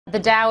The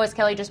Dow, as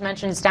Kelly just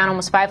mentioned, is down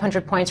almost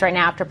 500 points right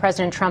now after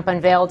President Trump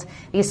unveiled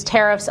these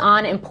tariffs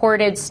on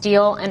imported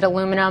steel and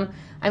aluminum.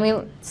 I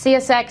mean,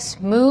 CSX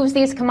moves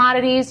these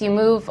commodities. You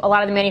move a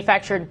lot of the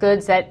manufactured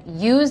goods that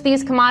use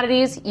these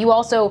commodities. You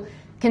also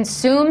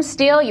consume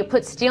steel. You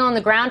put steel on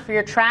the ground for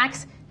your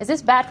tracks. Is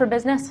this bad for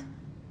business?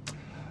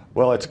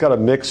 Well, it's got a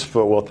mix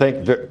for, well,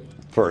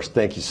 first,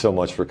 thank you so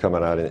much for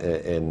coming out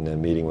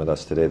and meeting with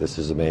us today. This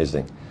is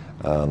amazing.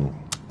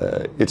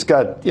 It's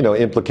got,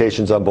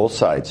 implications on both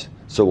sides.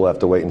 So we'll have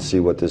to wait and see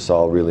what this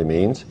all really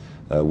means.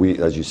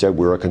 As you said,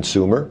 we're a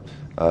consumer.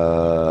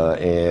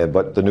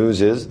 But the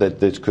news is that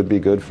this could be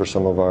good for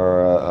some of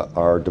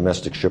our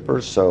domestic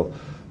shippers. So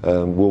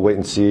we'll wait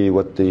and see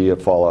what the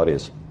fallout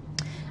is.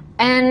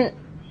 And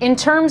in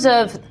terms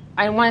of,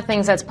 one of the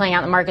things that's playing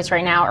out in the markets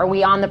right now, are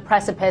we on the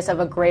precipice of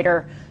a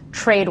greater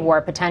trade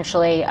war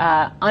potentially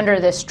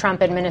under this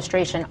Trump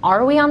administration?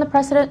 Are we on the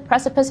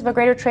precipice of a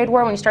greater trade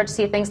war when you start to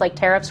see things like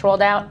tariffs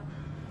rolled out?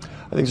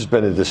 I think there's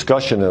been a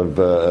discussion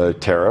of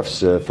tariffs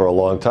for a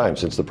long time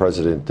since the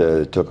president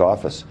took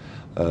office.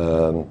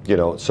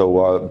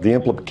 So the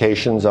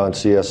implications on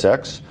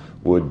CSX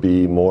would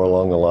be more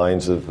along the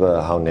lines of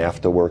how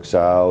NAFTA works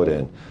out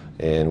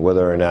and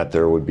whether or not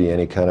there would be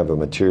any kind of a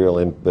material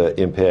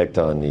impact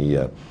on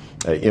the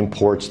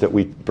imports that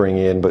we bring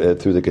in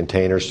through the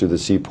containers, through the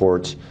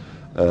seaports.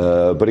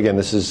 But again,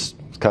 this is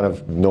kind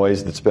of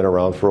noise that's been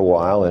around for a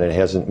while, and it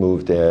hasn't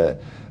moved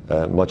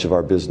much of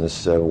our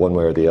business one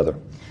way or the other.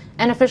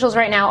 And officials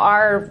right now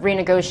are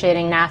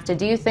renegotiating NAFTA.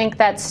 Do you think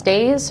that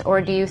stays,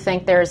 or do you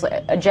think there's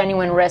a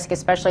genuine risk,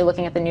 especially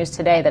looking at the news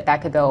today,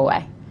 that could go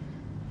away?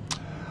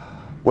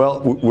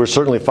 Well, we're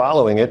certainly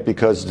following it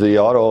because the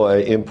auto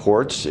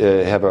imports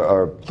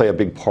play a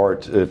big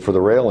part for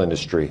the rail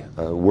industry.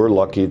 We're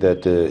lucky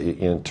that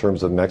in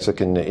terms of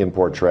Mexican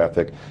import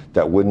traffic,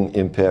 that wouldn't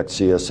impact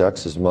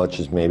CSX as much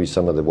as maybe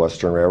some of the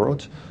Western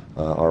railroads.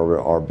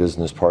 Our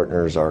business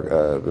partners,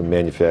 our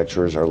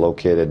manufacturers are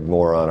located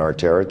more on our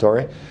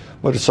territory.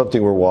 But it's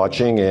something we're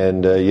watching,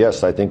 and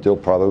yes, I think there'll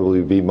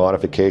probably be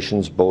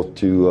modifications both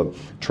to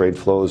trade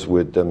flows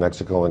with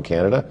Mexico and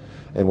Canada,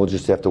 and we'll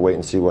just have to wait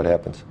and see what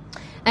happens.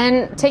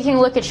 And taking a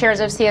look at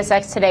shares of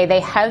CSX today, they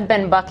have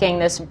been bucking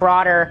this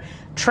broader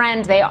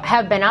trend. They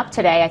have been up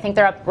today. I think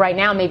they're up right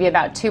now maybe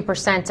about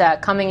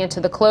 2% coming into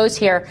the close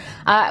here.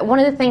 One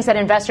of the things that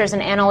investors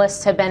and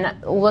analysts have been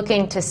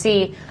looking to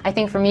see, I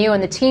think from you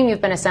and the team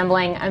you've been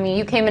assembling, I mean,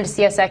 you came into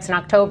CSX in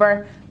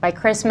October. By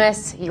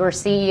Christmas, you were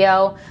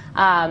CEO.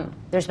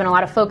 There's been a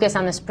lot of focus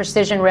on this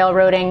precision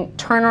railroading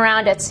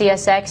turnaround at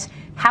CSX.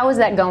 How is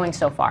that going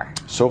so far?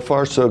 So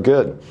far, so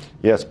good.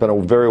 Yeah, it's been a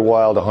very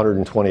wild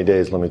 120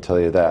 days, let me tell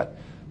you that.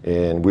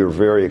 And we're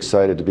very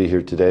excited to be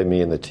here today,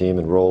 me and the team,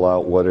 and roll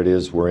out what it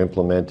is we're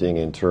implementing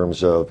in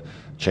terms of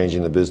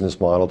changing the business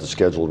model to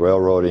scheduled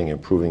railroading,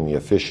 improving the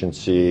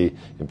efficiency,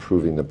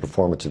 improving the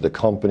performance of the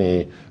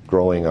company,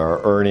 growing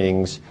our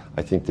earnings.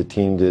 I think the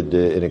team did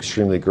an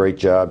extremely great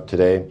job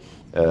today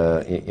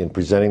in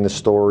presenting the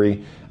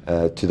story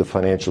to the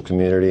financial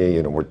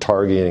community. We're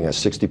targeting a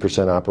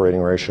 60%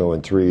 operating ratio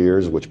in 3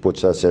 years, which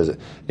puts us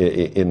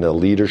in the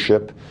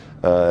leadership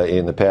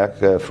in the pack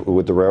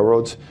with the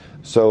railroads.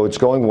 So it's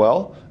going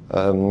well.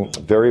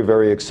 Very,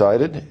 very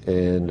excited,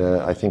 and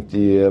I think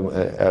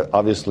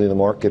obviously the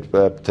market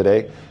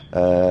today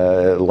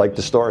liked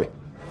the story.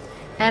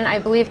 And I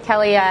believe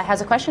Kelly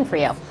has a question for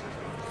you.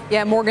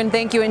 Yeah, Morgan,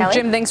 thank you. And Kelly?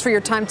 Jim, thanks for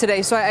your time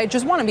today. So I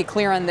just want to be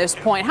clear on this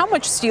point. How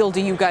much steel do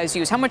you guys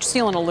use? How much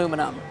steel and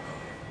aluminum?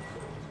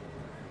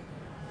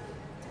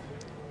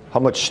 How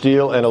much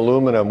steel and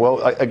aluminum?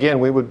 Well,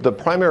 again, the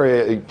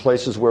primary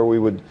places where we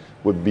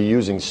would be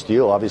using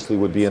steel obviously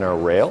would be in our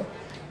rail,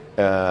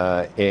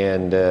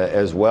 and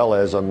as well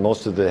as on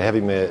most of the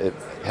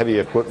heavy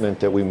equipment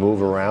that we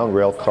move around,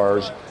 rail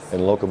cars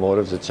and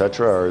locomotives, et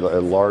cetera.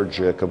 A large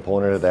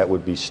component of that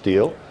would be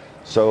steel.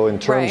 So in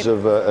terms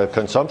of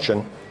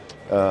consumption,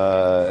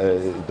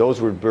 those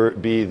would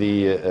be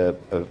the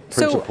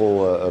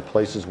principal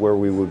places where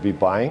we would be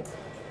buying.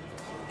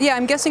 Yeah,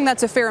 I'm guessing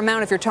that's a fair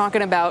amount if you're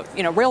talking about,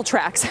 rail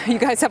tracks. You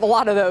guys have a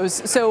lot of those.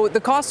 So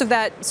the cost of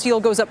that steel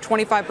goes up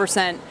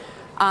 25%.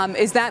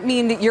 Does that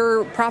mean that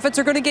your profits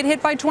are going to get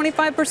hit by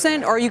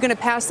 25%? Or are you going to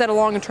pass that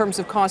along in terms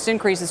of cost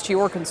increases to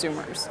your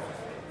consumers?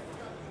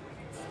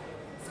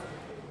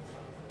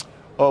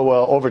 Oh,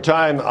 well, over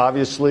time,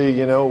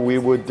 obviously, we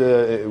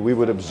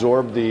would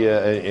absorb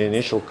the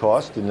initial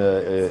cost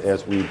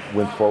as we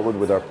went forward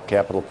with our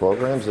capital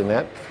programs and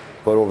that.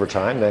 But over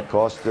time, that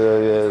cost,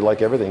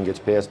 like everything, gets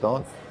passed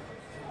on.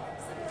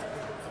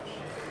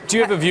 Do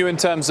you have a view in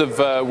terms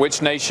of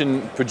which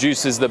nation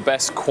produces the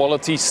best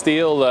quality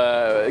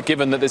steel,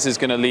 given that this is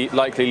going to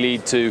likely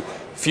lead to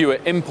fewer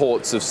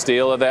imports of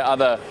steel? Are there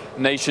other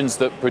nations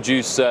that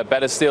produce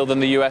better steel than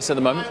the U.S. at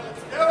the moment?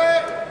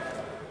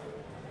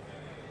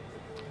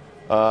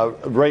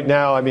 Right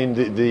now, I mean,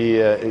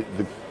 the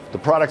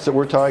products that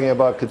we're talking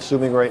about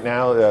consuming right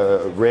now,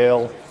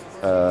 rail,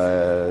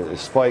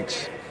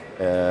 spikes,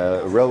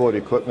 railroad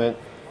equipment,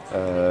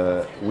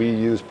 we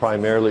use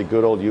primarily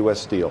good old U.S.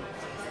 steel,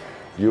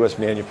 U.S.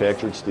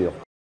 manufactured steel.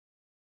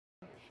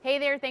 Hey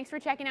there, thanks for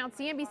checking out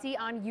CNBC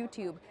on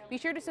YouTube. Be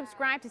sure to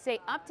subscribe to stay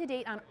up to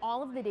date on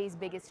all of the day's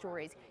biggest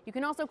stories. You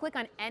can also click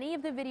on any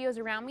of the videos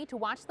around me to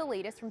watch the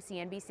latest from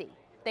CNBC.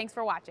 Thanks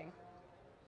for watching.